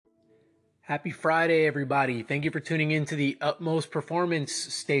Happy Friday, everybody. Thank you for tuning in to the Utmost Performance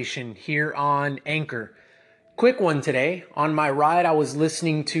Station here on Anchor. Quick one today. On my ride, I was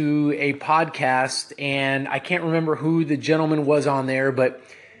listening to a podcast, and I can't remember who the gentleman was on there, but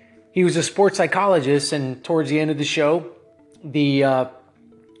he was a sports psychologist, and towards the end of the show, the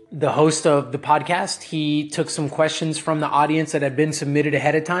host of the podcast, he took some questions from the audience that had been submitted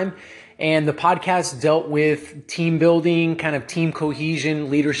ahead of time. And the podcast dealt with team building, kind of team cohesion,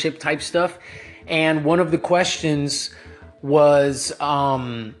 leadership type stuff. And one of the questions was,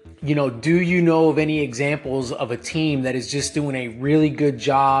 do you know of any examples of a team that is just doing a really good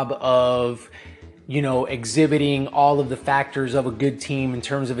job of, exhibiting all of the factors of a good team in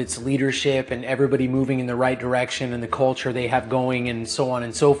terms of its leadership and everybody moving in the right direction and the culture they have going and so on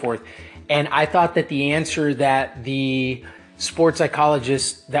and so forth. And I thought that the answer that the sports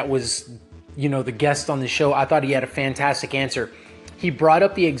psychologist that was, the guest on the show, I thought he had a fantastic answer. He brought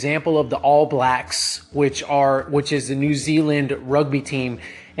up the example of the All Blacks, which is the New Zealand rugby team.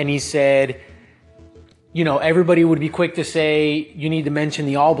 And he said, everybody would be quick to say, you need to mention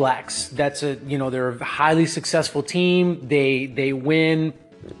the All Blacks. That's they're a highly successful team. They win.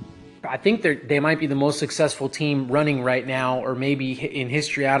 I think they might be the most successful team running right now, or maybe in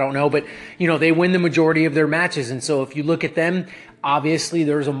history, I don't know. But, they win the majority of their matches. And so if you look at them, obviously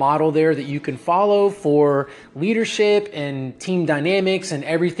there's a model there that you can follow for leadership and team dynamics and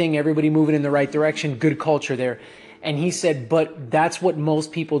everything, everybody moving in the right direction, good culture there. And he said, but that's what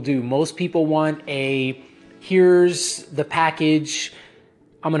most people do. Most people want here's the package,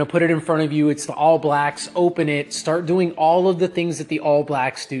 I'm going to put it in front of you. It's the All Blacks. Open it. Start doing all of the things that the All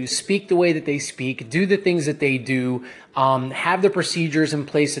Blacks do. Speak the way that they speak. Do the things that they do. Have the procedures in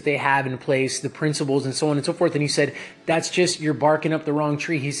place that they have in place, the principles and so on and so forth. And he said, you're barking up the wrong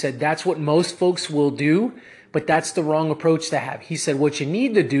tree. He said, that's what most folks will do, but that's the wrong approach to have. He said, what you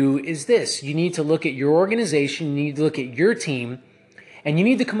need to do is this. You need to look at your organization. You need to look at your team. And you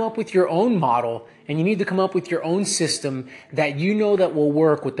need to come up with your own model, and you need to come up with your own system that that will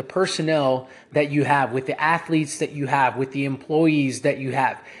work with the personnel that you have, with the athletes that you have, with the employees that you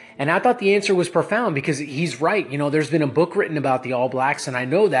have. And I thought the answer was profound because he's right. There's been a book written about the All Blacks, and I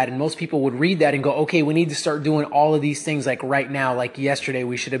know that, and most people would read that and go, okay, we need to start doing all of these things like right now, like yesterday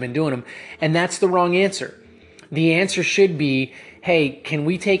we should have been doing them. And that's the wrong answer. The answer should be, hey, can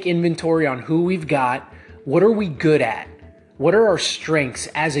we take inventory on who we've got? What are we good at? What are our strengths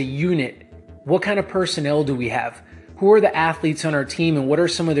as a unit? What kind of personnel do we have? Who are the athletes on our team, and what are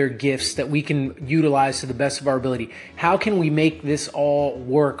some of their gifts that we can utilize to the best of our ability? How can we make this all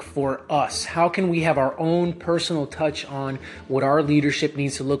work for us? How can we have our own personal touch on what our leadership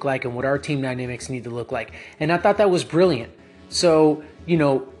needs to look like and what our team dynamics need to look like? And I thought that was brilliant. So,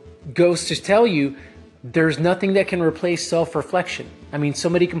 goes to tell you, there's nothing that can replace self-reflection. I mean,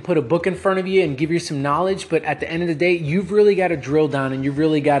 somebody can put a book in front of you and give you some knowledge, but at the end of the day, you've really got to drill down and you've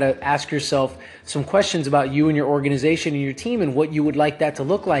really got to ask yourself some questions about you and your organization and your team and what you would like that to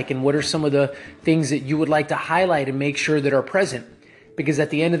look like and what are some of the things that you would like to highlight and make sure that are present. Because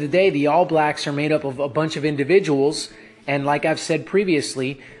at the end of the day, the All Blacks are made up of a bunch of individuals, and like I've said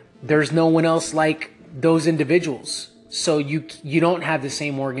previously, there's no one else like those individuals. So you don't have the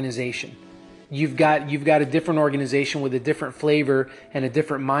same organization. You've got a different organization with a different flavor and a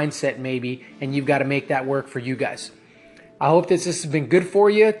different mindset maybe, and you've got to make that work for you guys. I hope this has been good for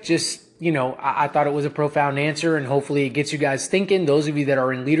you. Just, I thought it was a profound answer, and hopefully it gets you guys thinking. Those of you that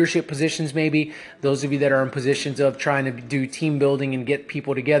are in leadership positions maybe, those of you that are in positions of trying to do team building and get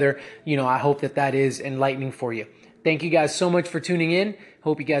people together, I hope that is enlightening for you. Thank you guys so much for tuning in.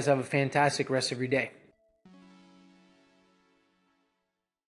 Hope you guys have a fantastic rest of your day.